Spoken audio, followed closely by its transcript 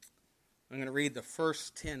I'm going to read the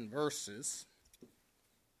first 10 verses.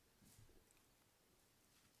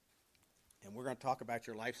 And we're going to talk about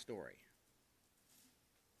your life story.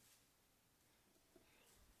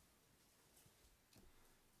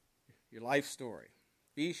 Your life story.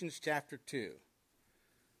 Ephesians chapter 2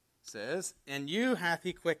 says, "And you hath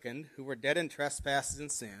he quickened, who were dead in trespasses and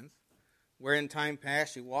sins, where in time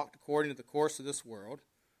past you walked according to the course of this world,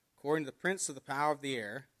 according to the prince of the power of the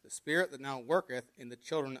air, the spirit that now worketh in the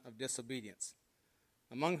children of disobedience,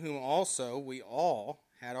 among whom also we all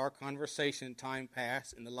had our conversation in time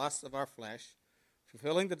past in the lusts of our flesh,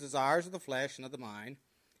 fulfilling the desires of the flesh and of the mind,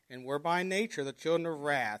 and were by nature the children of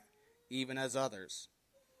wrath, even as others.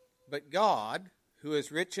 But God, who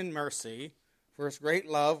is rich in mercy, for his great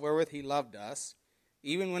love wherewith he loved us,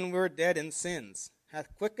 even when we were dead in sins,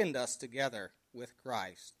 hath quickened us together with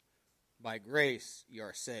Christ. By grace ye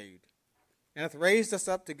are saved, and hath raised us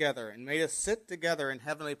up together, and made us sit together in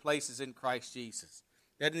heavenly places in Christ Jesus,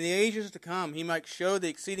 that in the ages to come he might show the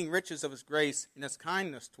exceeding riches of his grace in his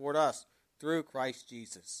kindness toward us through Christ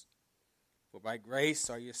Jesus. For by grace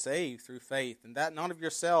are ye saved through faith, and that not of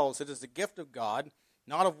yourselves, it is the gift of God,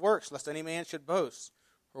 not of works, lest any man should boast.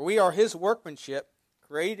 For we are his workmanship,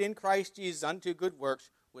 created in Christ Jesus unto good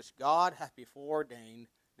works, which God hath before ordained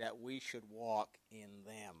that we should walk in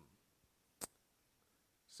them."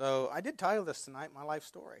 So I did title this tonight, My Life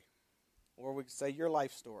Story. Or we could say Your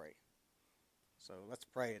Life Story. So let's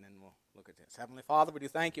pray and then we'll look at this. Heavenly Father, we do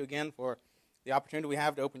thank you again for the opportunity we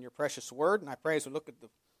have to open your precious word. And I pray as we look at the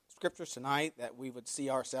scriptures tonight that we would see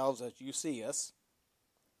ourselves as you see us.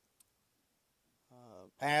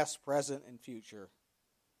 Past, present, and future.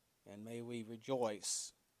 And may we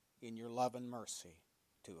rejoice in your love and mercy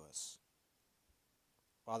to us.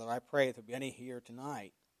 Father, I pray if there be any here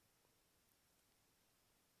tonight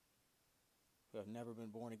who have never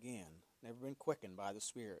been born again, never been quickened by the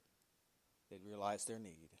Spirit, they'd realize their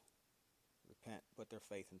need. Repent, put their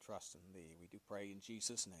faith and trust in thee. We do pray in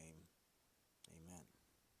Jesus' name. Amen.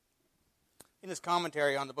 In his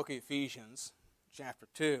commentary on the book of Ephesians, chapter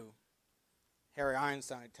 2, Harry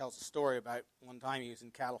Einstein tells a story about one time he was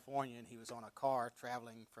in California and he was on a car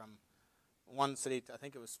traveling from one city, I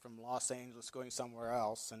think it was from Los Angeles, going somewhere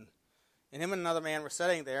else. And him and another man were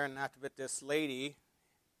sitting there, and after a bit, this lady,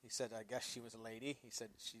 he said, I guess she was a lady. He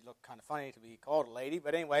said she looked kind of funny to be called a lady,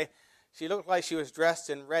 but anyway, she looked like she was dressed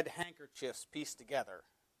in red handkerchiefs pieced together.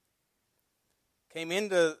 Came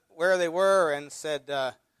into where they were and said,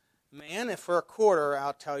 "Man, if for a quarter,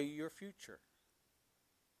 I'll tell you your future."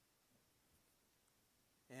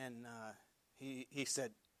 And he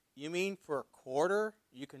said, "You mean for a quarter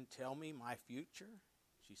you can tell me my future?"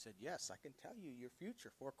 She said, "Yes, I can tell you your future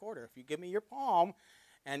for a quarter. If you give me your palm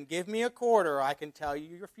and give me a quarter, I can tell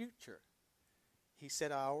you your future." He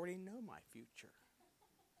said, "I already know my future."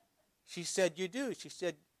 She said, "You do?" He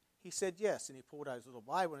said, "Yes." And he pulled out his little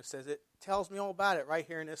Bible and says, "It tells me all about it right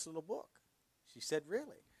here in this little book." She said,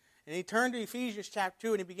 "Really?" And he turned to Ephesians chapter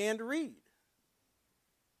 2 and he began to read.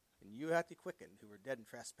 "And you hath he quickened, who were dead in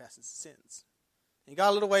trespasses and sins." And he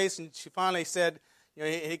got a little ways, and she finally said,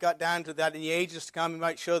 he got down to that in the ages to come, he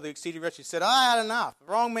might show the exceeding riches. He said, "I had enough." The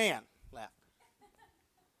wrong man left.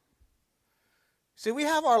 See, we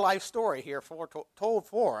have our life story here told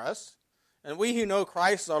for us, and we who know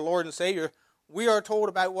Christ as our Lord and Savior, we are told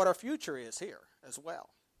about what our future is here as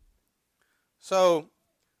well. So,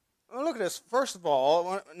 look at this. First of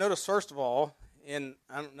all, notice first of all, and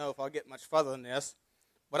I don't know if I'll get much further than this,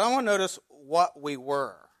 but I want to notice what we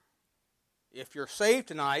were. If you're saved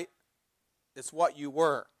tonight, it's what you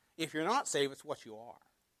were. If you're not saved, it's what you are.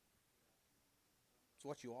 It's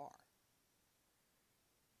what you are.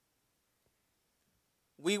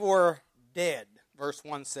 We were dead, verse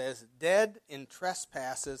 1 says, dead in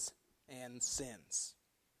trespasses and sins.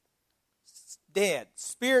 Dead,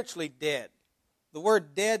 spiritually dead. The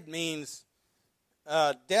word dead means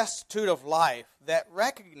destitute of life, that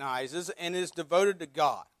recognizes and is devoted to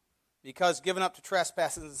God, because given up to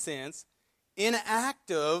trespasses and sins,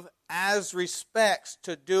 inactive as respects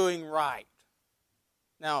to doing right.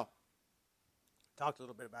 Now, I talked a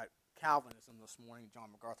little bit about Calvinism this morning,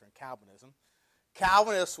 John MacArthur and Calvinism.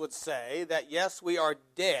 Calvinists would say that yes, we are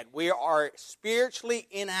dead. We are spiritually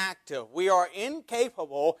inactive. We are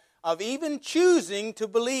incapable of even choosing to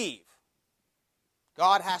believe.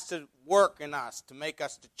 God has to work in us to make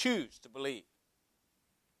us to choose to believe.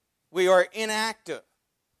 We are inactive.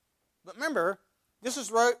 But remember, this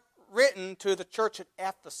is written to the church at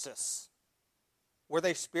Ephesus. Were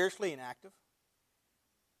they spiritually inactive?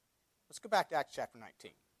 Let's go back to Acts chapter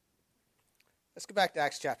 19. Let's go back to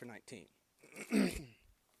Acts chapter 19.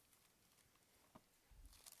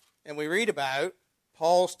 And we read about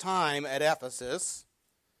Paul's time at Ephesus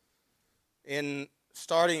in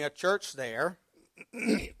starting a church there.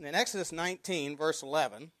 In Exodus 19, verse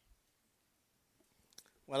 11,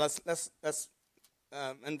 well, let's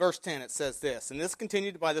in verse 10 it says this, and this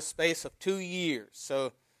continued by the space of 2 years,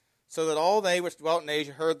 so that all they which dwelt in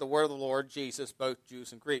Asia heard the word of the Lord Jesus, both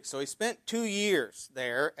Jews and Greeks. So he spent 2 years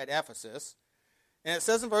there at Ephesus, and it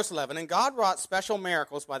says in verse 11, and God wrought special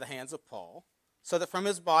miracles by the hands of Paul, so that from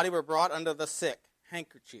his body were brought unto the sick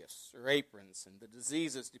handkerchiefs or aprons, and the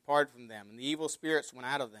diseases departed from them, and the evil spirits went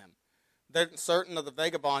out of them. Then certain of the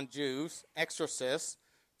vagabond Jews, exorcists,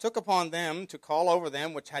 took upon them to call over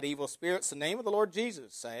them which had evil spirits the name of the Lord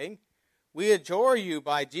Jesus, saying, we adjure you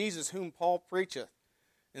by Jesus whom Paul preacheth.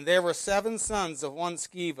 And there were 7 sons of one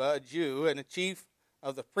Sceva, a Jew, and a chief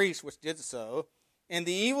of the priests which did so. And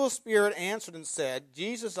the evil spirit answered and said,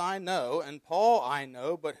 Jesus I know, and Paul I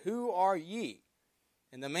know, but who are ye?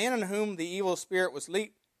 And the man in whom the evil spirit was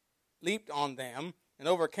leaped on them, and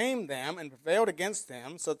overcame them, and prevailed against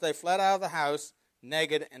them, so that they fled out of the house,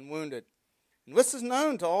 naked and wounded. And this is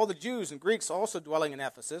known to all the Jews and Greeks also dwelling in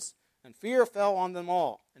Ephesus, and fear fell on them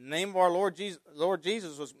all. And the name of our Lord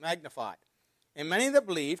Jesus was magnified. And many that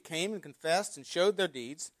believed came and confessed and showed their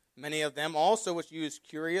deeds. Many of them also which used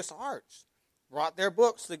curious arts brought their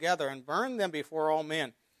books together and burned them before all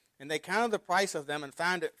men. And they counted the price of them and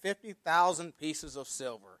found it 50,000 pieces of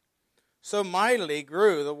silver. So mightily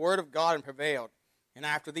grew the word of God and prevailed. And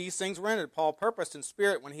after these things were ended, Paul purposed in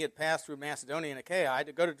spirit when he had passed through Macedonia and Achaia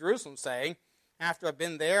to go to Jerusalem, saying, after I've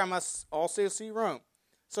been there, I must also see Rome.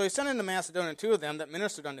 So he sent into Macedonia 2 of them that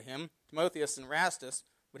ministered unto him, Timotheus and Erastus,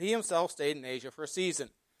 but he himself stayed in Asia for a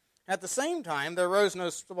season. At the same time, there arose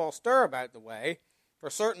no small stir about the way, for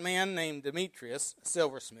a certain man named Demetrius, a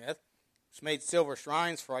silversmith, which made silver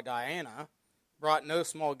shrines for Diana, brought no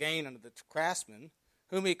small gain unto the craftsmen,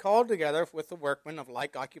 whom he called together with the workmen of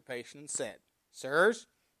like occupation, and said, sirs,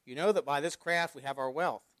 you know that by this craft we have our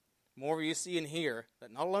wealth. Moreover, you see and hear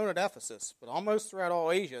that not alone at Ephesus, but almost throughout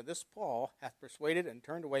all Asia, this Paul hath persuaded and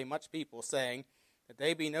turned away much people, saying that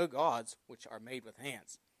they be no gods which are made with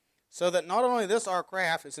hands. So that not only this our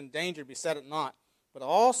craft is in danger to be set at naught, but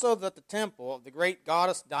also that the temple of the great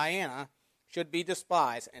goddess Diana should be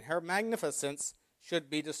despised, and her magnificence should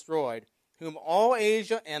be destroyed, whom all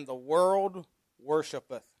Asia and the world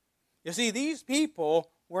worshipeth. You see, these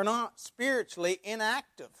people were not spiritually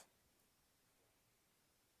inactive.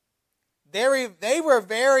 They were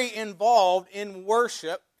very involved in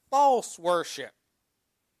worship, false worship.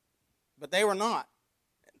 But they were not.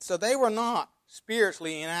 So they were not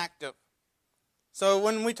spiritually inactive. So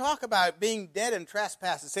when we talk about being dead in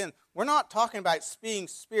trespasses and sin, we're not talking about being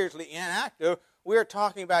spiritually inactive. We're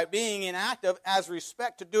talking about being inactive as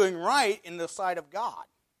respect to doing right in the sight of God.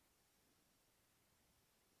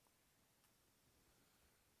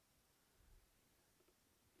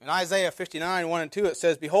 In Isaiah 59, 1 and 2, it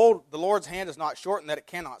says, behold, the Lord's hand is not shortened that it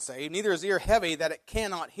cannot save, neither is ear heavy that it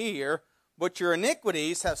cannot hear, but your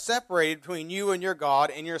iniquities have separated between you and your God,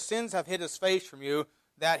 and your sins have hid his face from you,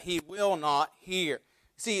 that he will not hear.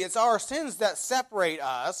 See, it's our sins that separate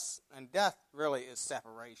us, and death really is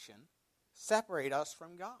separation, separate us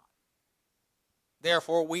from God.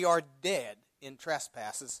 Therefore, we are dead in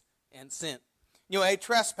trespasses and sin. You know, a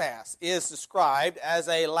trespass is described as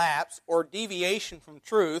a lapse or deviation from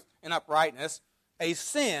truth and uprightness, a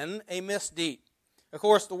sin, a misdeed. Of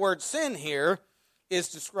course, the word sin here is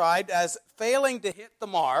described as failing to hit the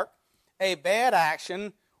mark, a bad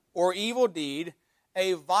action or evil deed,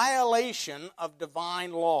 a violation of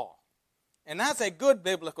divine law. And that's a good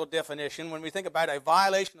biblical definition when we think about a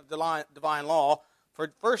violation of divine law.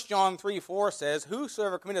 For 1 John 3:4 says,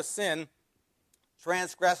 whosoever committeth sin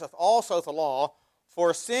transgresseth also the law,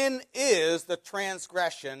 for sin is the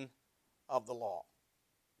transgression of the law.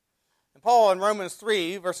 And Paul in Romans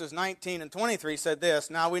 3, verses 19 and 23 said this,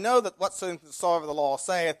 now we know that whatsoever the law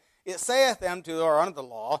saith, it saith them to are under the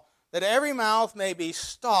law, that every mouth may be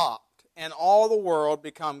stopped, and all the world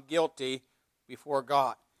become guilty before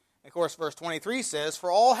God. And of course, verse 23 says, for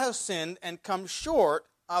all have sinned and come short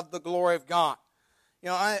of the glory of God. You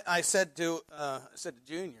know, I said to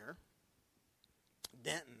Junior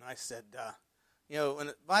Denton, I said, you know, when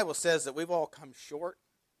the Bible says that we've all come short,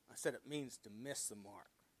 I said it means to miss the mark.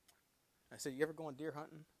 I said, you ever going deer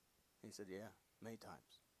hunting? He said, yeah, many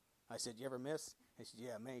times. I said, you ever miss? He said,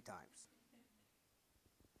 yeah, many times.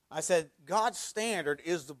 I said, God's standard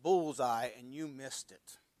is the bullseye, and you missed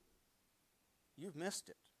it. You've missed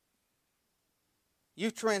it.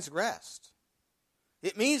 You've transgressed.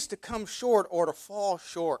 It means to come short or to fall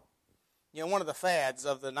short. You know, one of the fads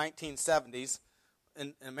of the 1970s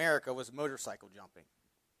in America was motorcycle jumping.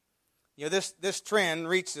 This trend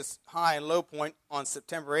reached its high and low point on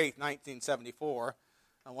September 8th, 1974.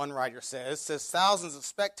 One writer says thousands of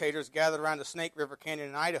spectators gathered around the Snake River Canyon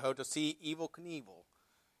in Idaho to see Evel Knievel.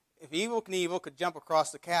 If Evel Knievel could jump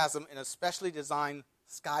across the chasm in a specially designed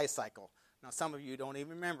sky cycle. Now, some of you don't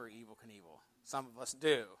even remember Evel Knievel. Some of us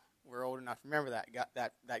do. We're old enough to remember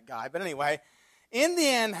that guy. But anyway, in the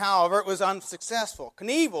end, however, it was unsuccessful.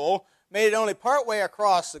 Knievel made it only partway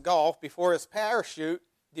across the gulf before his parachute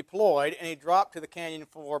deployed and he dropped to the canyon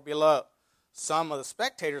floor below. Some of the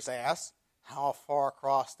spectators asked, how far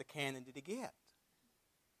across the canyon did he get?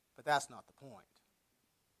 But that's not the point.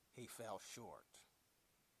 He fell short.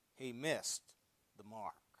 He missed the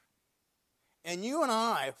mark. And you and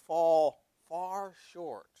I fall far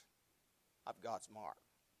short of God's mark.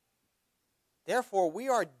 Therefore, we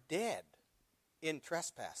are dead in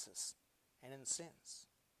trespasses and in sins.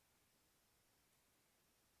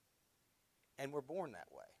 And we're born that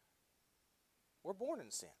way. We're born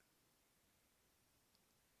in sin.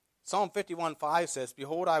 Psalm 51:5 says,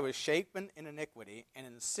 behold, I was shapen in iniquity, and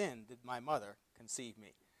in sin did my mother conceive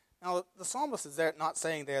me. Now, the psalmist is there, not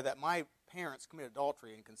saying there that my parents committed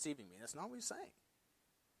adultery in conceiving me. That's not what he's saying.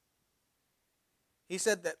 He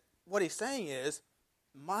said that what he's saying is,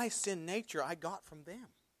 my sin nature I got from them.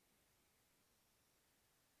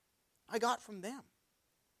 I got from them.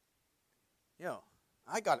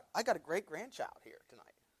 I got a great-grandchild here tonight.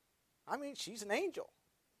 I mean, she's an angel.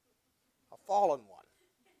 A fallen one.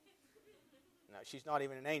 No, she's not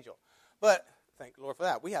even an angel. But thank the Lord for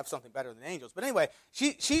that. We have something better than angels. But anyway,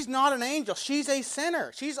 she's not an angel. She's a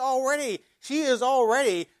sinner. She is already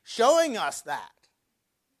showing us that.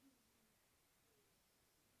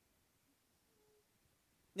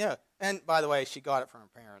 Yeah, and by the way, she got it from her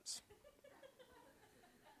parents.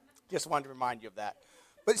 Just wanted to remind you of that.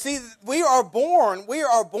 But see, we are born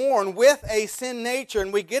with a sin nature,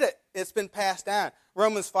 and we get it. It's been passed down.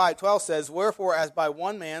 Romans 5:12 says, wherefore, as by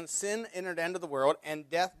one man sin entered into the world, and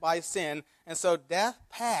death by sin, and so death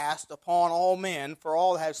passed upon all men, for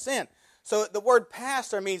all have sinned. So the word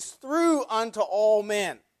passed there means through unto all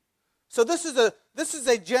men. So this is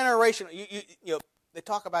a generation. They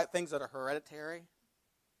talk about things that are hereditary.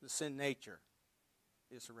 The sin nature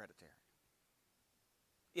is hereditary.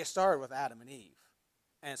 It started with Adam and Eve,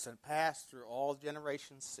 and it's been passed through all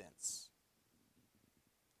generations since.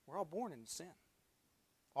 We're all born in sin.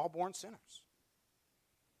 All born sinners.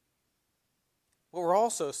 But we're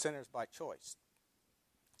also sinners by choice.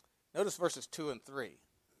 Notice verses 2 and 3.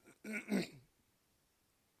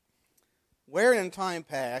 Wherein in time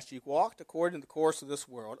past you walked according to the course of this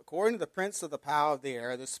world, according to the prince of the power of the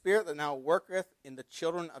air, the spirit that now worketh in the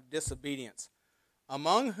children of disobedience,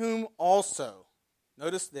 among whom also,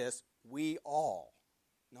 notice this, we all.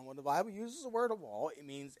 Now when the Bible uses the word of all, it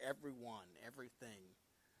means everyone, everything,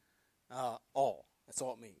 all. That's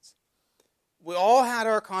all it means. We all had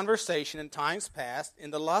our conversation in times past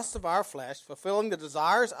in the lust of our flesh, fulfilling the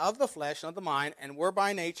desires of the flesh and of the mind, and were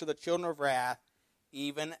by nature the children of wrath,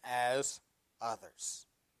 even as others.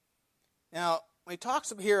 Now, when he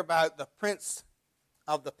talks here about the prince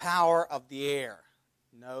of the power of the air,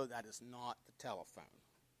 no, that is not the telephone.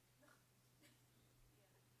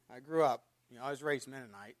 I grew up, I was raised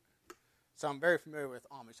Mennonite, so I'm very familiar with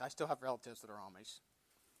Amish. I still have relatives that are Amish.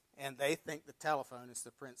 And they think the telephone is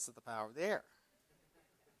the prince of the power of the air.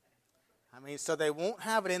 So they won't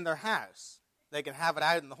have it in their house. They can have it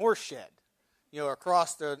out in the horse shed,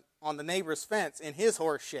 across on the neighbor's fence in his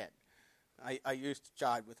horse shed. I used to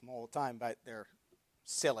chide with them all the time about their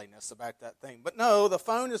silliness about that thing. But no, the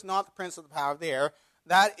phone is not the prince of the power of the air.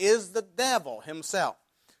 That is the devil himself.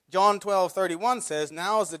 John 12:31 says,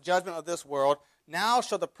 now is the judgment of this world. Now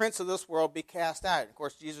shall the prince of this world be cast out. Of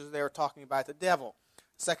course, Jesus there talking about the devil.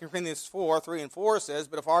 2 Corinthians 4:3 and 4 says,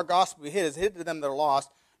 but if our gospel be hid, is hid to them that are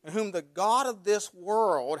lost, in whom the God of this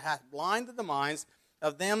world hath blinded the minds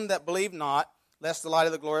of them that believe not, lest the light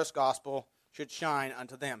of the glorious gospel should shine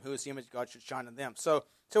unto them. Who is the image of God should shine unto them. So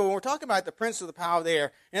when we're talking about the prince of the power of the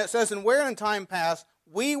air, and it says, and where in time past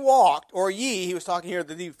we walked, or ye, he was talking here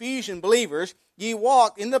to the Ephesian believers, ye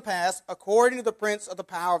walked in the past according to the prince of the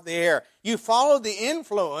power of the air. You followed the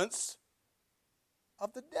influence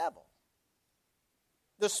of the devil.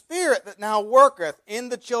 The spirit that now worketh in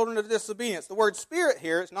the children of disobedience. The word spirit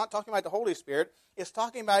here is not talking about the Holy Spirit. It's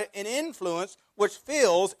talking about an influence which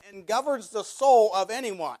fills and governs the soul of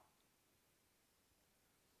anyone.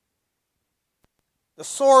 The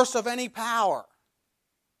source of any power,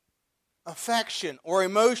 affection, or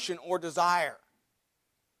emotion, or desire.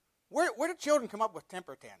 Where do children come up with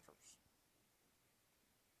temper tantrums?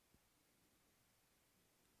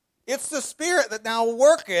 It's the spirit that now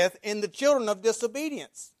worketh in the children of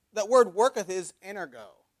disobedience. That word worketh is energo,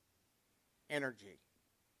 energy.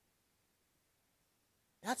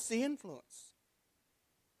 That's the influence.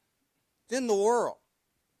 It's in the world.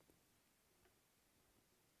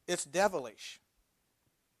 It's devilish.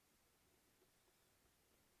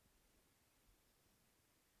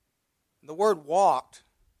 The word walked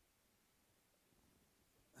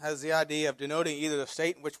has the idea of denoting either the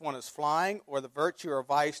state in which one is flying or the virtue or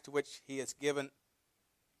vice to which he is given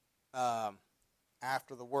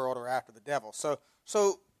after the world or after the devil.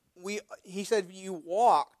 He said you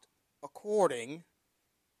walked according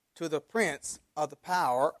to the prince of the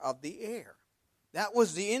power of the air. That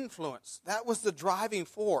was the influence. That was the driving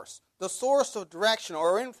force. The source of direction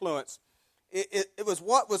or influence. It was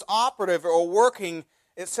what was operative or working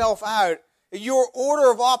itself out. Your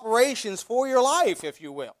order of operations for your life, if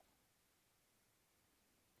you will.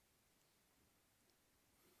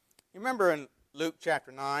 You remember in Luke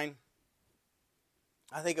chapter 9,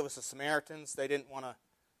 I think it was the Samaritans. They didn't want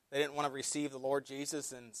to receive the Lord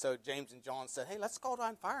Jesus, and so James and John said, "Hey, let's call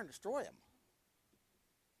down fire and destroy him."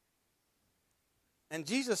 And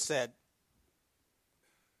Jesus said,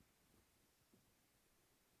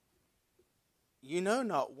 "You know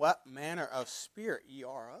not what manner of spirit ye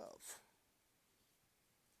are of.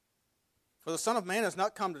 For the Son of Man has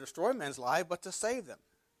not come to destroy men's lives, but to save them."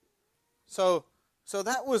 So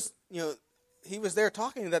that was, he was there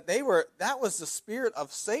talking that that was the spirit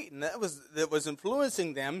of Satan that was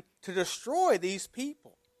influencing them to destroy these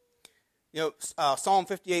people. Psalm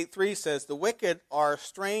 58:3 says, "The wicked are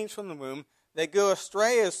estranged from the womb; they go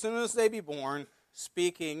astray as soon as they be born,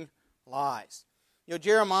 speaking lies."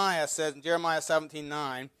 Jeremiah says in Jeremiah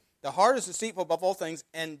 17:9, "The heart is deceitful above all things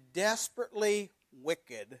and desperately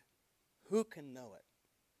wicked. Who can know it?"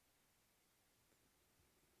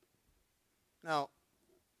 Now,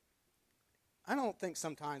 I don't think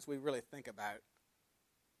sometimes we really think about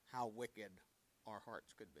how wicked our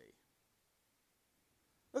hearts could be.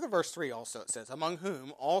 Look at verse 3 also. It says, "Among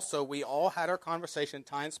whom also we all had our conversation in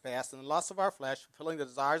times past, in the lusts of our flesh, fulfilling the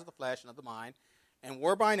desires of the flesh and of the mind, and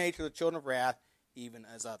were by nature the children of wrath, even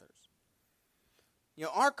as others."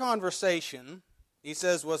 Our conversation, he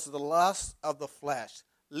says, was the lust of the flesh,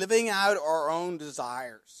 living out our own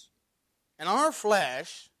desires. And our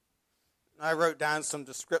flesh, I wrote down some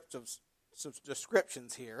descriptions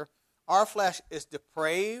here. Our flesh is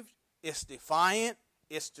depraved, it's defiant,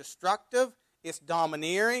 it's destructive, it's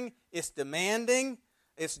domineering, it's demanding,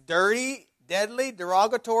 it's dirty, deadly,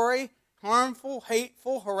 derogatory, harmful,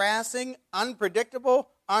 hateful, harassing, unpredictable,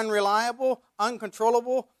 unreliable,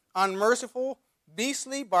 uncontrollable, unmerciful,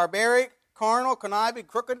 beastly, barbaric, carnal, conniving,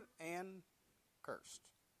 crooked, and cursed.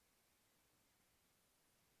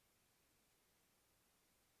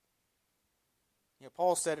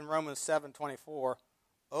 Paul said in Romans 7:24,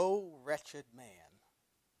 "O wretched man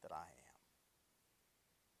that I am."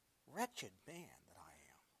 Wretched man that I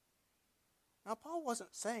am. Now, Paul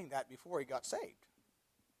wasn't saying that before he got saved.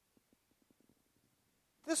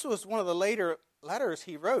 This was one of the later letters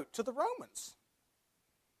he wrote to the Romans.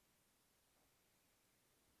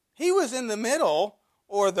 He was in the middle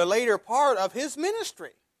or the later part of his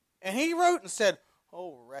ministry. And he wrote and said,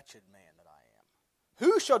 "O wretched man that I am.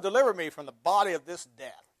 Who shall deliver me from the body of this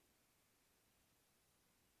death?"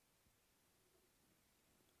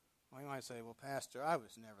 Well, you might say, "Well, Pastor, I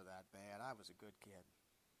was never that bad. I was a good kid."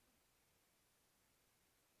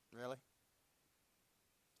 Really?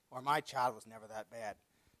 Or my child was never that bad.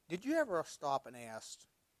 Did you ever stop and ask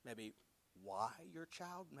maybe why your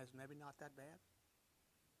child is maybe not that bad?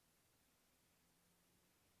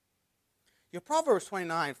 Proverbs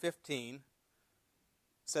 29:15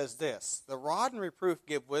 says this, "The rod and reproof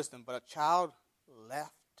give wisdom, but a child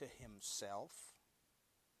left to himself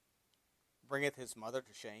bringeth his mother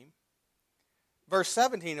to shame." Verse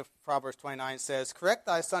 17 of Proverbs 29 says, "Correct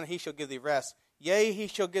thy son, he shall give thee rest. Yea, he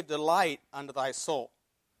shall give delight unto thy soul."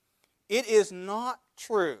 It is not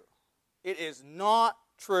true. It is not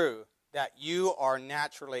true that you are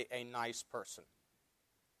naturally a nice person.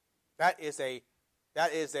 That is a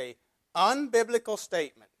unbiblical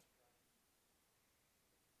statement.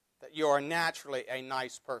 That you are naturally a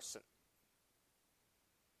nice person.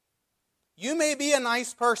 You may be a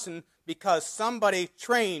nice person because somebody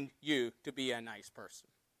trained you to be a nice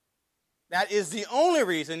person. That is the only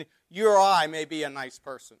reason you or I may be a nice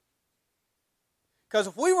person. Because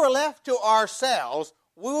if we were left to ourselves,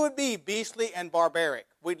 we would be beastly and barbaric.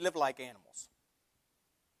 We'd live like animals.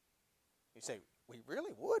 You say, "We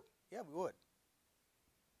really would?" Yeah, we would.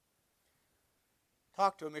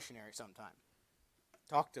 Talk to a missionary sometime.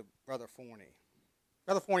 Talk to Brother Forney.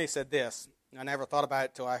 Brother Forney said this, and I never thought about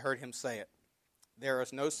it till I heard him say it. "There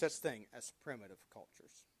is no such thing as primitive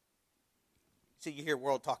cultures." See, you hear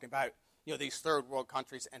world talking about, these third world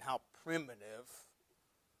countries and how primitive,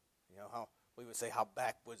 how we would say how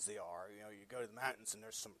backwoods they are. You go to the mountains and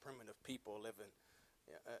there's some primitive people living,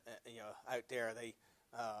 out there. They,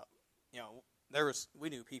 we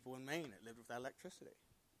knew people in Maine that lived without electricity.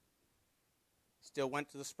 Still went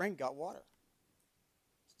to the spring, got water.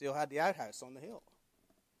 Still had the outhouse on the hill.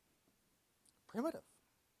 Primitive.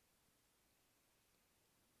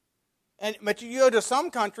 But you go to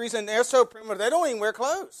some countries and they're so primitive they don't even wear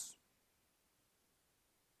clothes.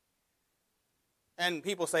 And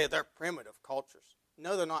people say they're primitive cultures.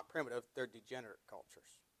 No, they're not primitive. They're degenerate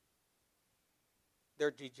cultures.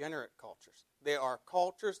 They're degenerate cultures. They are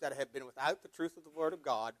cultures that have been without the truth of the Word of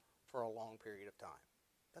God for a long period of time.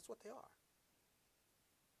 That's what they are.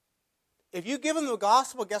 If you give them the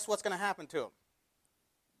gospel, guess what's going to happen to them?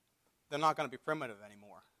 They're not going to be primitive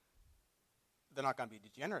anymore. They're not going to be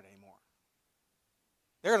degenerate anymore.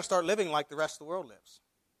 They're going to start living like the rest of the world lives.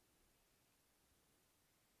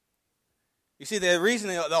 You see, the reason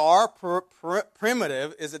they are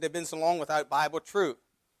primitive is that they've been so long without Bible truth.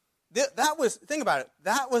 Think about it,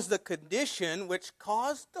 that was the condition which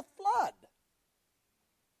caused the flood.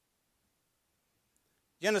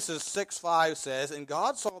 Genesis 6:5 says, "And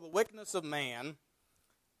God saw the wickedness of man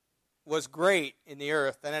was great in the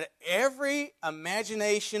earth, and that every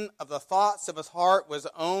imagination of the thoughts of his heart was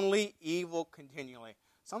only evil continually."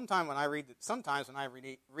 Sometimes when I read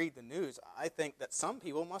the news, I think that some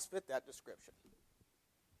people must fit that description.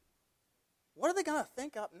 What are they going to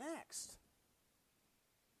think up next?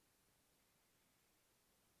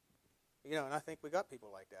 And I think we got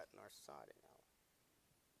people like that in our society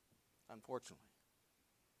now, unfortunately.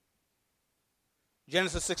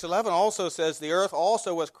 Genesis 6:11 also says, "The earth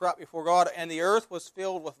also was corrupt before God, and the earth was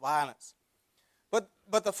filled with violence."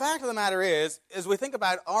 But the fact of the matter is we think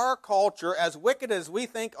about our culture, as wicked as we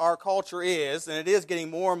think our culture is, and it is getting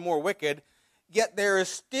more and more wicked, yet there is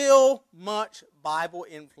still much Bible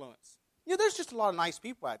influence. There's just a lot of nice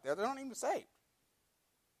people out there that aren't even saved.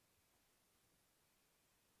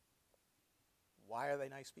 Why are they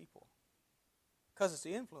nice people? Because it's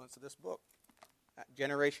the influence of this book.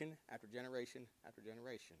 Generation after generation after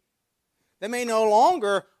generation. They may no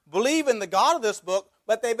longer believe in the God of this book,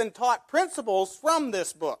 but they've been taught principles from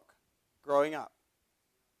this book growing up.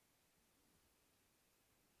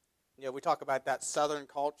 We talk about that Southern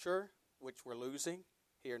culture, which we're losing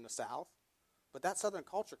here in the South, but that Southern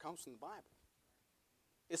culture comes from the Bible.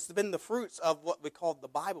 It's been the fruits of what we call the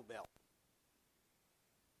Bible Belt.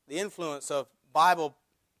 The influence of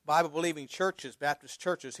Bible-believing churches, Baptist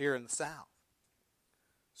churches here in the South.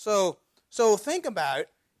 So think about,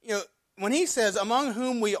 when he says, "Among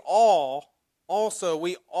whom we all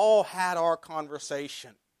had our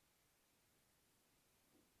conversation."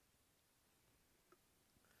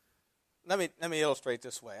 Let me illustrate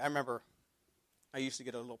this way. I remember I used to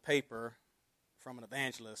get a little paper from an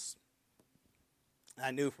evangelist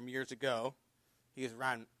I knew from years ago. He was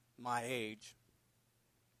around my age.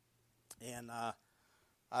 And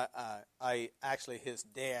his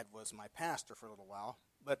dad was my pastor for a little while.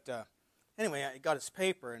 But anyway, I got his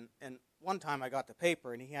paper, and one time I got the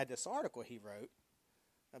paper, and he had this article he wrote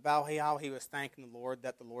about how he was thanking the Lord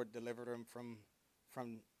that the Lord delivered him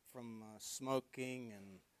from smoking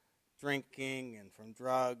and drinking and from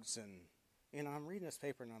drugs. And I'm reading this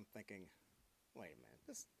paper and I'm thinking, wait a minute,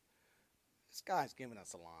 this guy's giving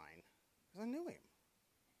us a line, because I knew him.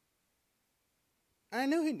 And I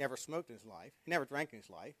knew he never smoked in his life. He never drank in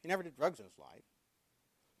his life. He never did drugs in his life.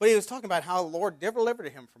 But he was talking about how the Lord delivered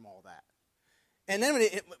him from all that. And then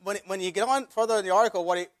when you get on further in the article,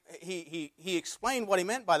 what he explained what he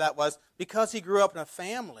meant by that was because he grew up in a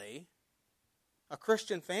family, a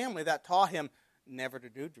Christian family that taught him never to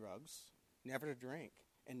do drugs, never to drink,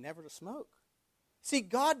 and never to smoke. See,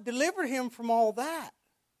 God delivered him from all that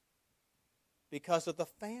because of the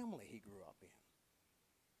family he grew up in.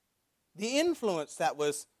 The influence that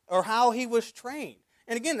was, or how he was trained.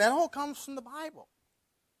 And again, that all comes from the Bible.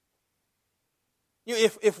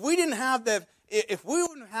 If we wouldn't have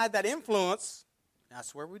had that influence,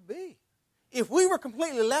 that's where we'd be. If we were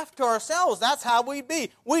completely left to ourselves, that's how we'd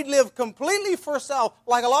be. We'd live completely for self,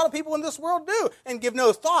 like a lot of people in this world do, and give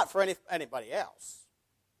no thought for anybody else.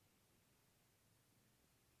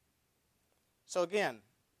 So again,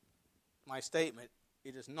 my statement,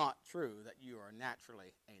 it is not true that you are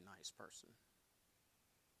naturally a nice person.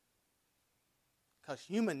 Because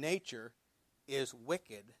human nature is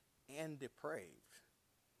wicked and depraved.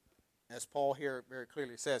 As Paul here very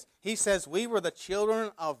clearly says. He says, we were the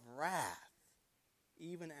children of wrath,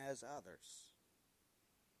 even as others.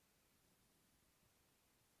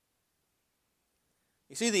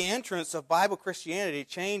 You see, the entrance of Bible Christianity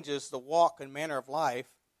changes the walk and manner of life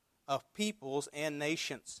of peoples and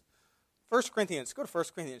nations. 1 Corinthians, go to 1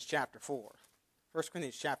 Corinthians chapter 4. 1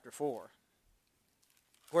 Corinthians chapter 4.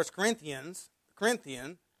 Of course, Corinthian,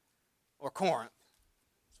 or Corinth,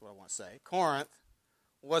 that's what I want to say. Corinth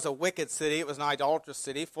was a wicked city. It was an idolatrous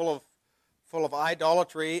city, full of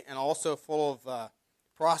idolatry and also full of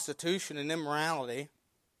prostitution and immorality.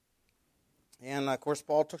 And, of course,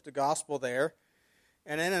 Paul took the gospel there.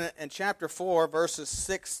 And then in chapter 4, verses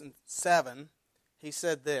 6 and 7, he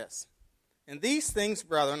said this, "And these things,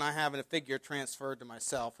 brethren, I have in a figure transferred to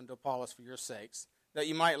myself and to Apollos for your sakes, that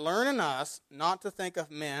you might learn in us not to think of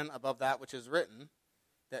men above that which is written,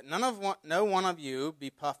 that no one of you be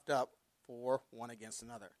puffed up for one against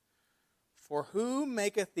another. For who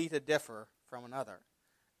maketh thee to differ from another?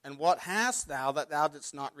 And what hast thou that thou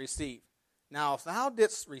didst not receive? Now if thou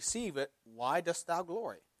didst receive it, why dost thou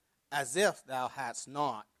glory? As if thou hadst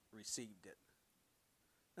not received it."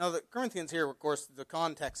 Now the Corinthians here, of course, the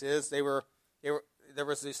context is there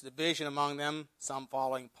was this division among them, some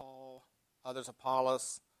following Paul, others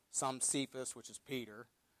Apollos, some Cephas, which is Peter,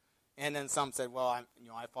 and then some said, "Well,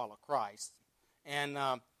 I follow Christ."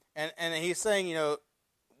 And he's saying,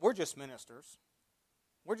 we're just ministers,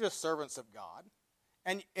 we're just servants of God,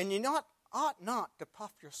 and you ought not to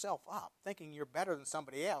puff yourself up, thinking you're better than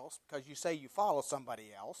somebody else because you say you follow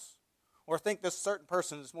somebody else, or think this certain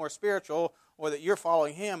person is more spiritual, or that you're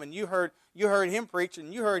following him, and you heard him preach,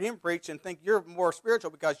 and you heard him preach, and think you're more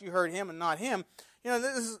spiritual because you heard him and not him.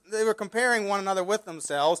 They were comparing one another with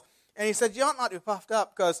themselves, and he said, you ought not to be puffed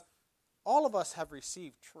up because all of us have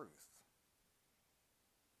received truth.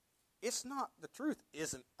 The truth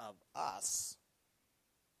isn't of us.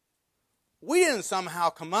 We didn't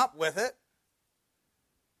somehow come up with it,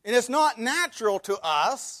 and it's not natural to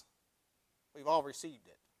us. We've all received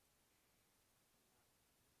it.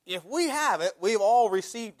 If we have it, we've all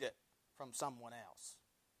received it from someone else.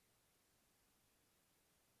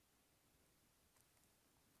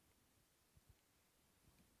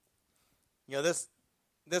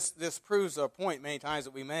 This proves a point many times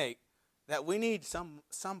that we make, that we need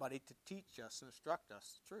somebody to teach us and instruct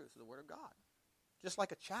us the truth of the Word of God. Just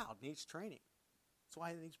like a child needs training. That's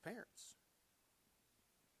why he needs parents.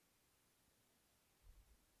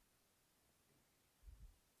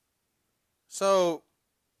 So,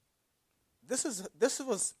 this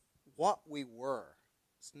was what we were.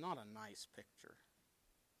 It's not a nice picture.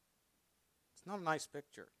 It's not a nice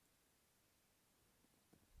picture.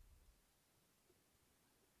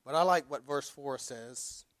 But I like what verse 4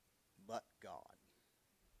 says, but God.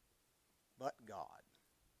 But God,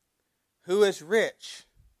 who is rich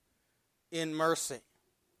in mercy.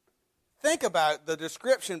 Think about the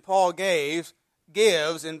description Paul gives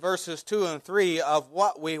in verses 2 and 3 of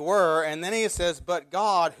what we were, and then he says, but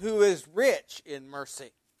God, who is rich in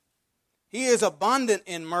mercy. He is abundant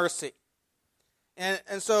in mercy. And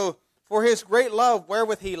so, for his great love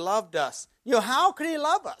wherewith he loved us. How could he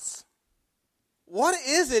love us? What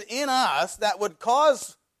is it in us that would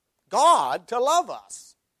cause God to love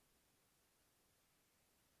us?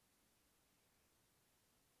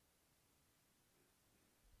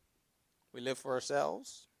 We live for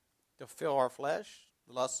ourselves, to fill our flesh,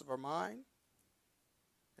 the lusts of our mind.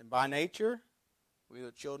 And by nature, we are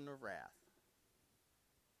the children of wrath.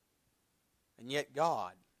 And yet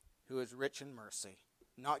God, who is rich in mercy,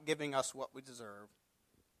 not giving us what we deserve,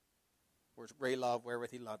 for his great love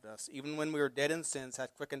wherewith he loved us, even when we were dead in sins,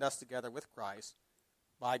 hath quickened us together with Christ.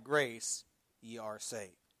 By grace ye are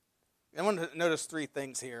saved. I want to notice three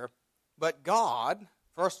things here. But God,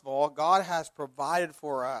 first of all, God has provided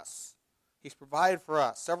for us. He's provided for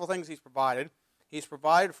us. Several things he's provided. He's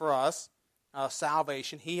provided for us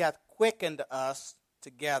salvation. He hath quickened us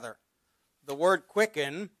together. The word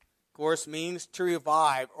quicken, of course, means to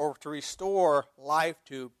revive or to restore life,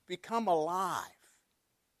 to become alive,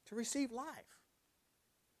 to receive life.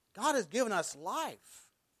 God has given us life.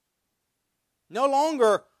 No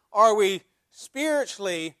longer are we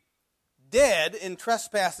spiritually dead in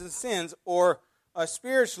trespasses and sins, or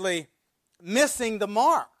spiritually missing the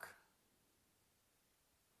mark,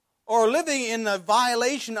 or living in the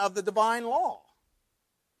violation of the divine law,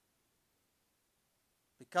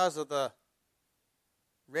 because of the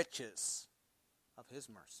riches of his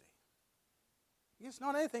mercy. It's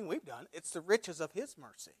not anything we've done. It's the riches of his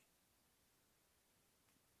mercy.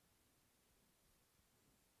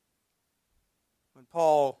 When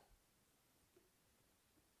Paul,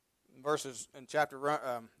 verses in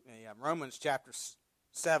Romans chapter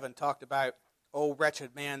 7, talked about, "O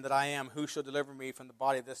wretched man that I am, who shall deliver me from the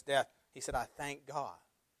body of this death?" He said, "I thank God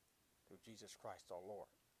through Jesus Christ our Lord."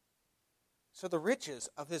 So the riches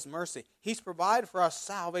of his mercy. He's provided for us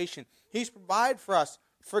salvation. He's provided for us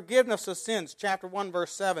forgiveness of sins. Chapter 1,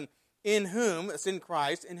 verse 7. In whom, it's in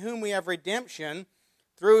Christ, in whom we have redemption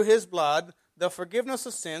through his blood, the forgiveness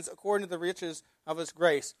of sins according to the riches of his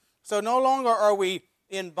grace. So no longer are we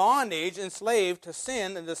in bondage, enslaved to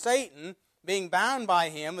sin and to Satan, being bound by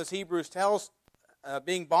him, as Hebrews tells,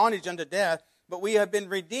 being bondage unto death, but we have been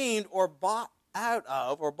redeemed or bought out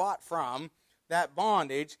of or bought from that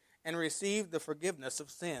bondage and received the forgiveness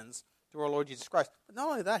of sins through our Lord Jesus Christ. But not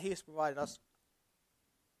only that, he has provided us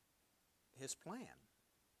his plan.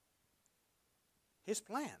 His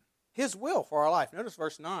plan. His will for our life. Notice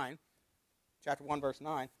verse 9, chapter 1, verse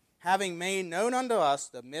 9. Having made known unto us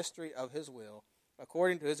the mystery of his will,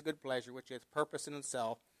 according to his good pleasure, which he hath purposed in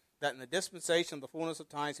himself, that in the dispensation of the fullness of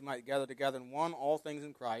times he might gather together in one all things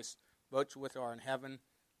in Christ, both which are in heaven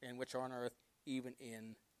and which are on earth, even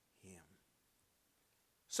in him.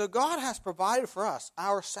 So God has provided for us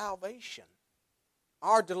our salvation,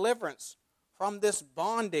 our deliverance from this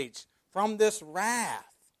bondage, from this wrath,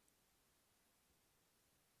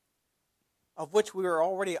 of which we are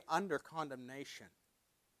already under condemnation.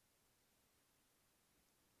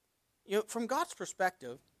 You know, from God's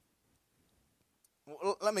perspective,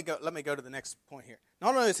 let me go to the next point here.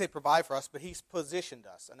 Not only does he provide for us, but he's positioned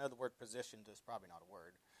us. I know the word positioned is probably not a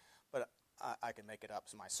word, but I can make it up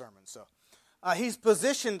in my sermon. So he's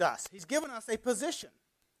positioned us. He's given us a position.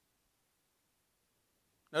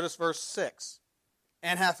 Notice verse 6.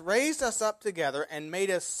 And hath raised us up together and made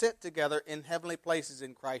us sit together in heavenly places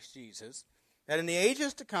in Christ Jesus, that in the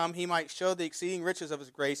ages to come he might show the exceeding riches of his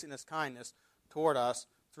grace and his kindness toward us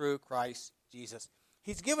through Christ Jesus.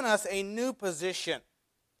 He's given us a new position.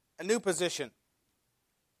 A new position.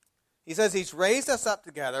 He says he's raised us up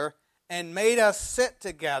together and made us sit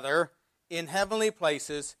together in heavenly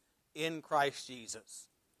places in Christ Jesus.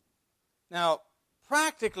 Now,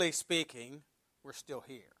 practically speaking, we're still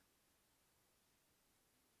here.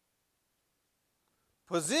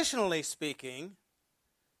 Positionally speaking,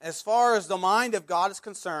 as far as the mind of God is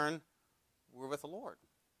concerned, we're with the Lord.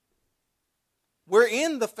 We're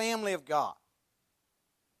in the family of God.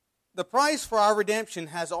 The price for our redemption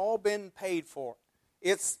has all been paid for.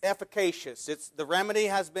 It's efficacious. The remedy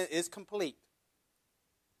is complete.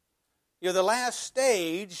 You know, the last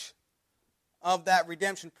stage of that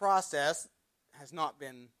redemption process has not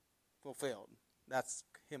been fulfilled. That's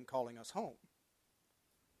him calling us home.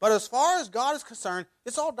 But as far as God is concerned,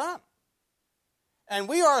 it's all done. And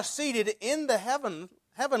we are seated in the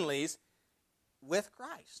heavenlies with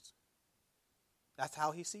Christ. That's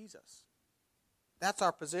how he sees us. That's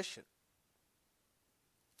our position.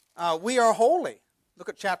 We are holy. Look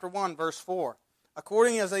at chapter 1, verse 4.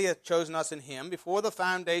 According as he hath chosen us in him before the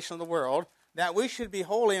foundation of the world, that we should be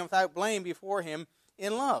holy and without blame before him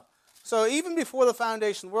in love. So even before the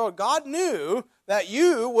foundation of the world, God knew that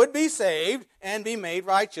you would be saved and be made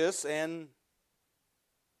righteous and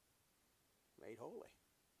made holy.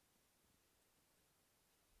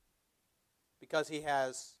 Because he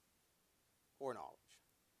has foreknowledge.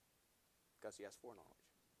 Because he has foreknowledge.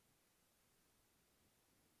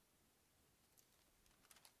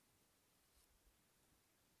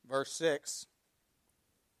 Verse 6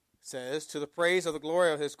 says, to the praise of the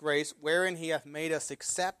glory of his grace, wherein he hath made us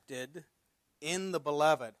accepted in the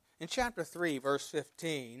beloved. In chapter 3, verse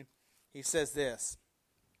 15, he says this.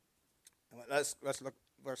 Let's look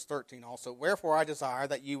at verse 13 also. Wherefore I desire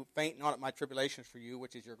that you faint not at my tribulations for you,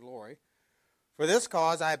 which is your glory. For this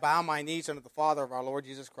cause I bow my knees unto the Father of our Lord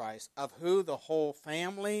Jesus Christ, of who the whole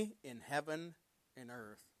family in heaven and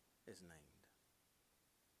earth is named.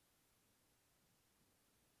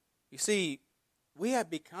 You see, we have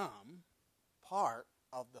become part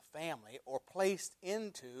of the family or placed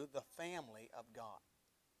into the family of God.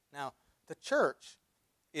 Now, the church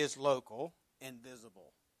is local and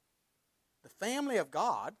visible. The family of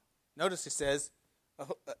God, notice it says,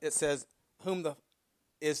 whom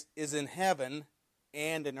is in heaven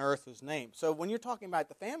and in earth is named. So when you're talking about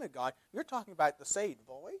the family of God, you're talking about the saved of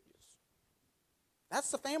all ages.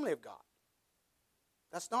 That's the family of God.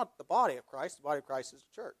 That's not the body of Christ. The body of Christ is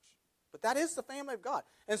the church. But that is the family of God.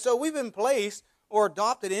 And so we've been placed or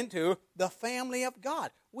adopted into the family of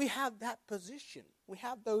God. We have that position. We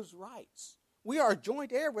have those rights. We are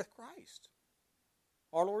joint heir with Christ,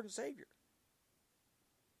 our Lord and Savior.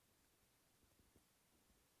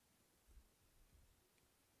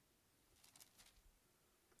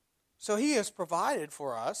 So he has provided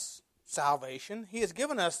for us salvation. He has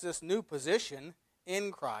given us this new position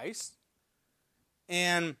in Christ.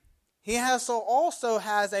 And he also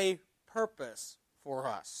has a purpose for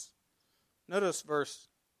us. Notice verse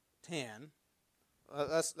 10.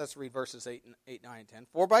 let's read verses 8, 9, and 10.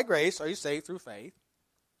 For by grace are you saved through faith,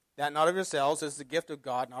 that not of yourselves is the gift of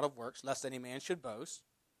God, not of works, lest any man should boast.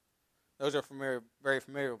 Those are very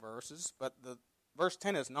familiar verses, but the verse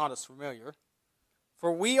 10 is not as familiar.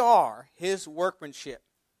 For we are his workmanship,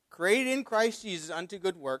 created in Christ Jesus unto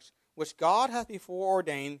good works, which God hath before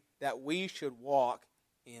ordained that we should walk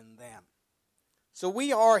in them. So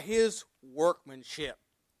we are his workmanship.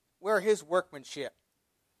 We're his workmanship.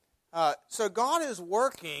 So God is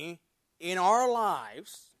working in our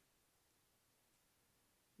lives.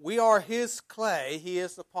 We are his clay. He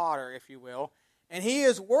is the potter, if you will. And he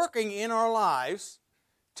is working in our lives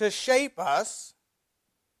to shape us,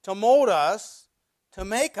 to mold us, to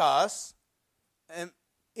make us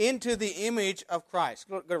into the image of Christ.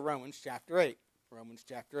 Go to Romans chapter 8. Romans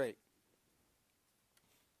chapter 8.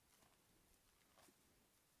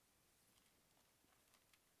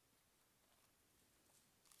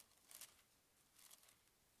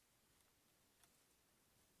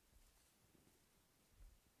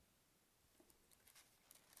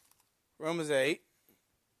 Romans 8,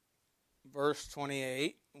 verse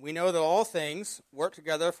 28. We know that all things work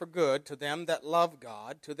together for good to them that love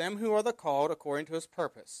God, to them who are the called according to his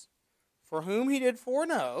purpose. For whom he did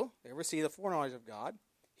foreknow, there we see the foreknowledge of God,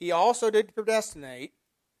 he also did predestinate.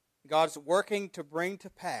 God's working to bring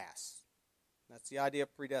to pass. That's the idea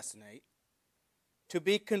of predestinate. To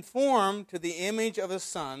be conformed to the image of his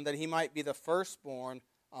Son, that he might be the firstborn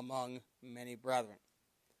among many brethren.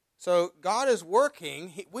 So God is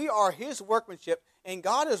working. We are his workmanship, and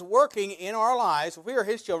God is working in our lives. If we are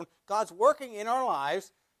his children, God's working in our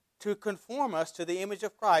lives to conform us to the image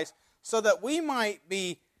of Christ, so that we might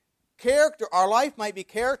be our life might be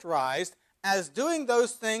characterized as doing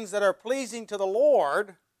those things that are pleasing to the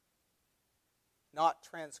Lord, not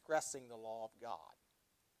transgressing the law of God,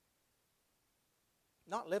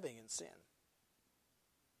 not living in sin.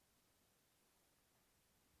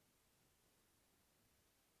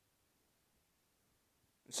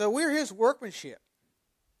 So we're his workmanship.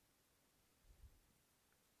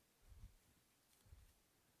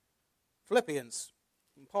 Philippians.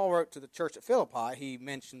 When Paul wrote to the church at Philippi, he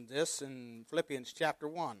mentioned this in Philippians chapter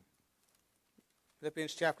 1.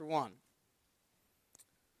 Philippians chapter 1.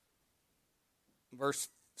 Verse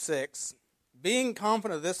 6. Being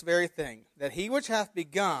confident of this very thing, that he which hath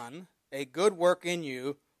begun a good work in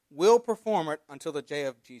you will perform it until the day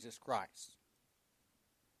of Jesus Christ.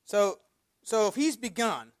 So if he's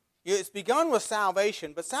begun, it's begun with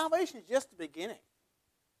salvation, but salvation is just the beginning.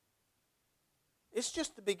 It's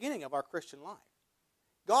just the beginning of our Christian life.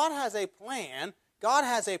 God has a plan, God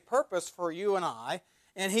has a purpose for you and I,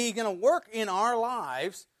 and he's going to work in our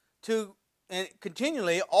lives to, and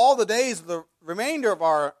continually, all the days of the remainder of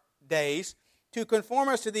our days, to conform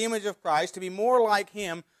us to the image of Christ, to be more like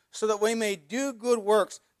him, so that we may do good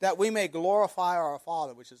works, that we may glorify our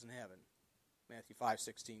Father which is in heaven. Matthew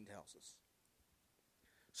 5:16 tells us.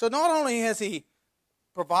 So not only has he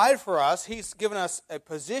provided for us, he's given us a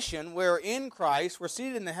position where in Christ we're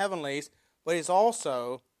seated in the heavenlies, but he's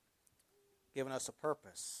also given us a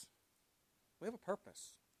purpose. We have a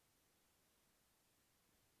purpose.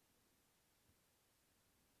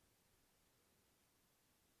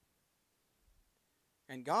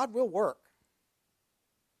 And God will work.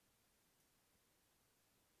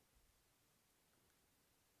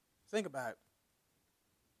 Think about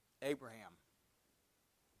Abraham.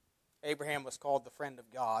 Abraham was called the friend of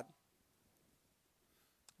God.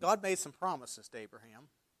 God made some promises to Abraham.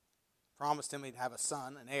 Promised him he'd have a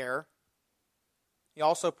son, an heir. He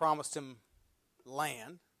also promised him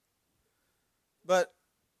land. But,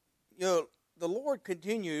 the Lord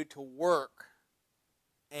continued to work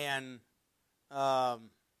and,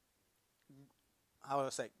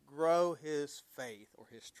 grow his faith or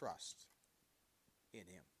his trust in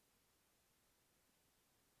him.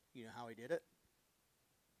 You know how he did it?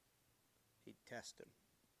 He'd test him.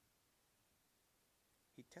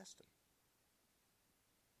 He'd test him.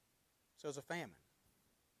 So it was a famine.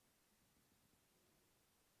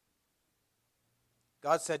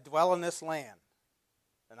 God said, dwell in this land,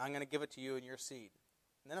 and I'm going to give it to you and your seed.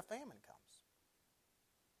 And then a famine comes.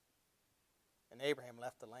 And Abraham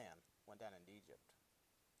left the land, went down into Egypt.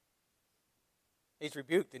 He's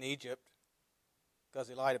rebuked in Egypt because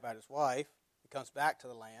he lied about his wife. He comes back to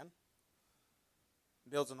the land,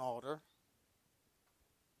 builds an altar.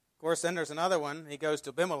 Of course, then there's another one. He goes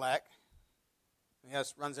to Abimelech. He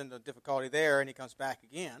runs into difficulty there, and he comes back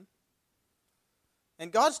again.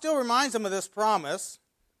 And God still reminds him of this promise.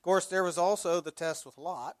 Of course, there was also the test with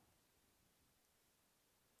Lot.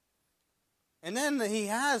 And then he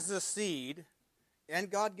has this seed,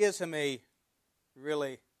 and God gives him a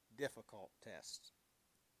really difficult test.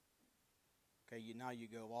 Okay, now you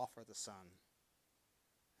go offer the son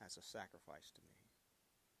as a sacrifice to me.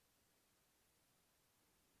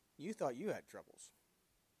 You thought you had troubles.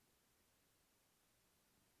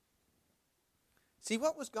 See,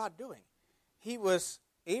 what was God doing?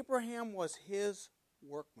 Abraham was his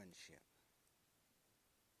workmanship.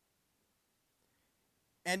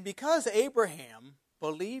 And because Abraham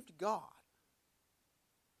believed God,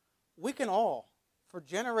 we can all, for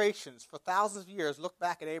generations, for thousands of years, look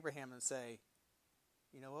back at Abraham and say,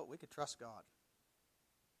 you know what, we can trust God.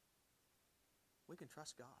 We can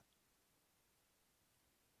trust God.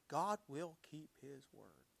 God will keep his word.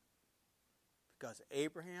 Because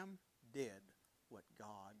Abraham did what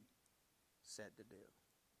God said to do.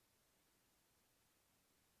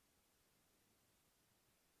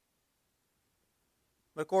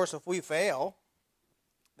 But of course, if we fail,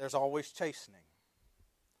 there's always chastening.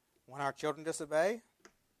 When our children disobey,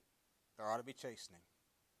 there ought to be chastening.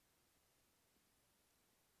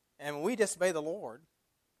 And when we disobey the Lord,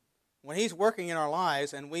 when he's working in our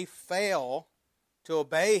lives and we fail to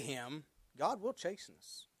obey him, God will chasten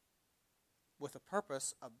us with the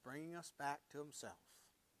purpose of bringing us back to himself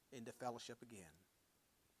into fellowship again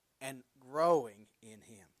and growing in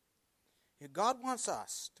him. God wants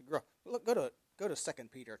us to grow. Look, go to 2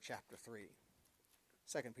 Peter chapter 3.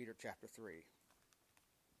 2 Peter chapter 3.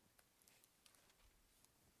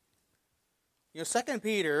 2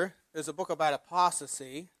 Peter is a book about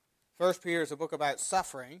apostasy. 1 Peter is a book about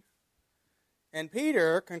suffering. And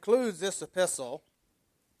Peter concludes this epistle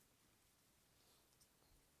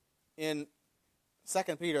in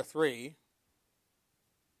 2 Peter 3.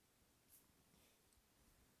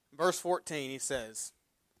 Verse 14, he says,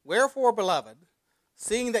 "Wherefore, beloved,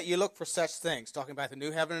 seeing that you look for such things," talking about the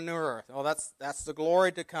new heaven and new earth. Oh, that's the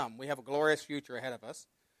glory to come. We have a glorious future ahead of us.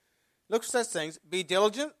 "Look for such things. Be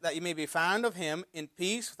diligent that you may be found of him in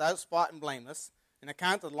peace, without spot and blameless, and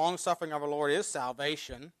account that the long-suffering of our Lord is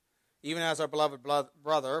salvation, even as our beloved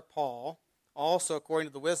brother, Paul, also according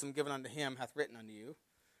to the wisdom given unto him, hath written unto you,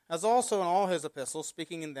 as also in all his epistles,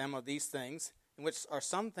 speaking in them of these things, in which are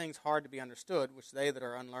some things hard to be understood, which they that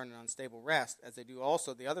are unlearned and unstable wrest, as they do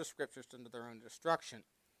also the other scriptures unto their own destruction.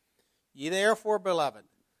 Ye therefore, beloved,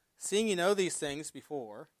 seeing ye know these things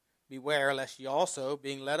before, beware lest ye also,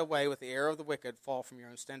 being led away with the error of the wicked, fall from your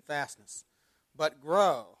own steadfastness. But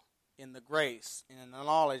grow in the grace and in the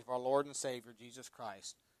knowledge of our Lord and Savior, Jesus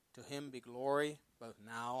Christ. To him be glory both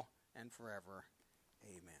now and forever.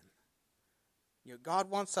 Amen." God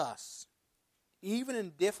wants us, even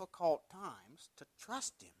in difficult times, to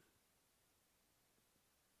trust him.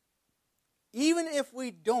 Even if we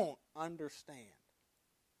don't understand.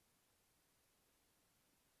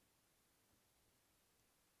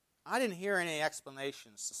 I didn't hear any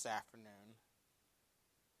explanations this afternoon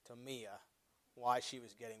to Mia why she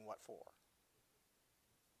was getting what for.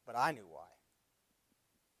 But I knew why.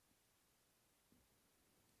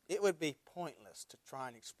 It would be pointless to try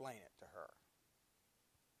and explain it to her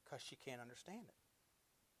because she can't understand it.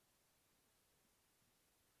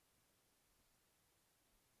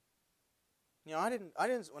 I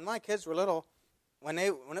didn't. When my kids were little, when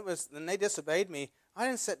they disobeyed me, I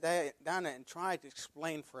didn't sit down and try to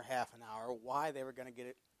explain for half an hour why they were going to get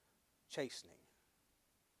it chastening.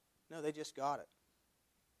 No, they just got it.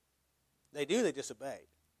 They disobeyed.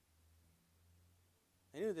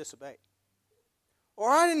 They disobeyed. Or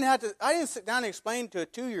I didn't sit down and explain to a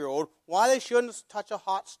 2-year-old why they shouldn't touch a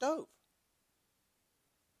hot stove.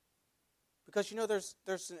 Because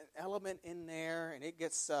there's an element in there, and it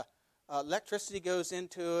gets electricity goes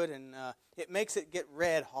into it, and it makes it get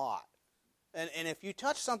red hot. And if you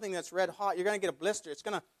touch something that's red hot, you're going to get a blister. It's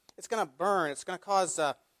going to burn. It's going to cause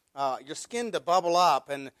your skin to bubble up,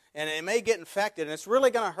 and it may get infected, and it's really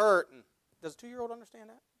going to hurt. And does a 2-year-old understand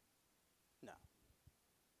that? No.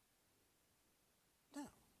 No.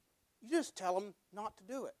 You just tell them not to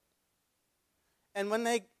do it. And when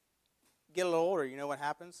they get a little older, you know what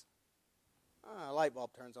happens? A light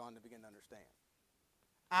bulb turns on to begin to understand.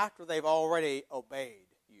 After they've already obeyed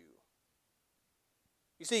you.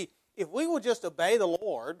 You see, if we will just obey the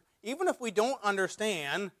Lord, even if we don't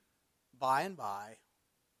understand, by and by,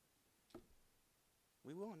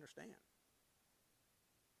 we will understand.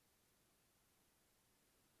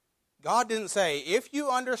 God didn't say, if you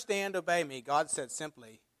understand, obey me. God said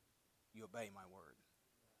simply, you obey my word.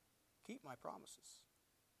 Keep my promises.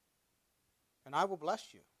 And I will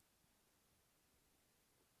bless you.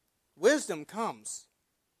 Wisdom comes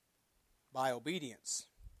by obedience.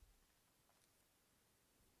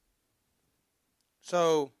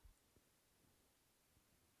 So,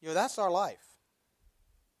 that's our life.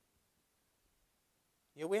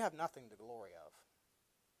 We have nothing to glory of.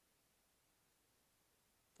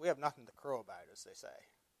 We have nothing to crow about, as they say.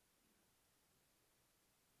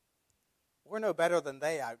 We're no better than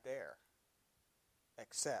they out there,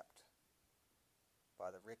 except by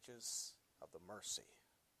the riches of the mercy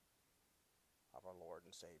of our Lord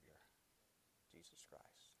and Savior, Jesus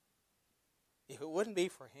Christ. If it wouldn't be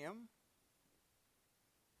for him,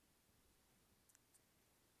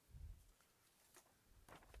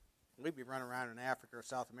 we'd be running around in Africa or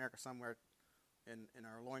South America somewhere in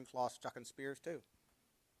our loincloths chucking spears too.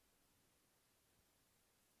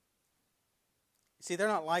 You see, they're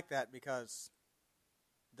not like that because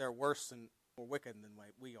they're worse and more wicked than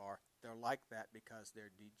we are. They're like that because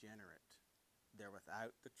they're degenerate. They're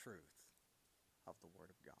without the truth of the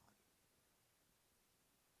Word of God.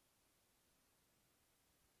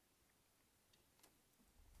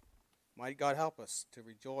 Might God help us to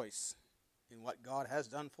rejoice in what God has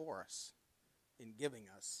done for us in giving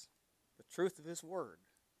us the truth of His Word.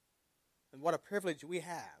 And what a privilege we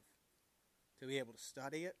have to be able to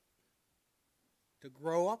study it, to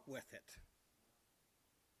grow up with it.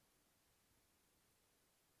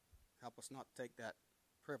 Help us not take that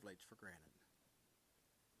privilege for granted.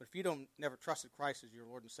 But if you never trusted Christ as your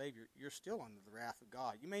Lord and Savior, you're still under the wrath of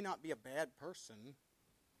God. You may not be a bad person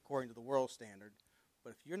according to the world standard,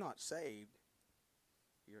 but if you're not saved,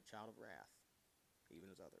 you're a child of wrath, even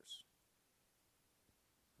as others.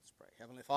 Let's pray. Heavenly Father,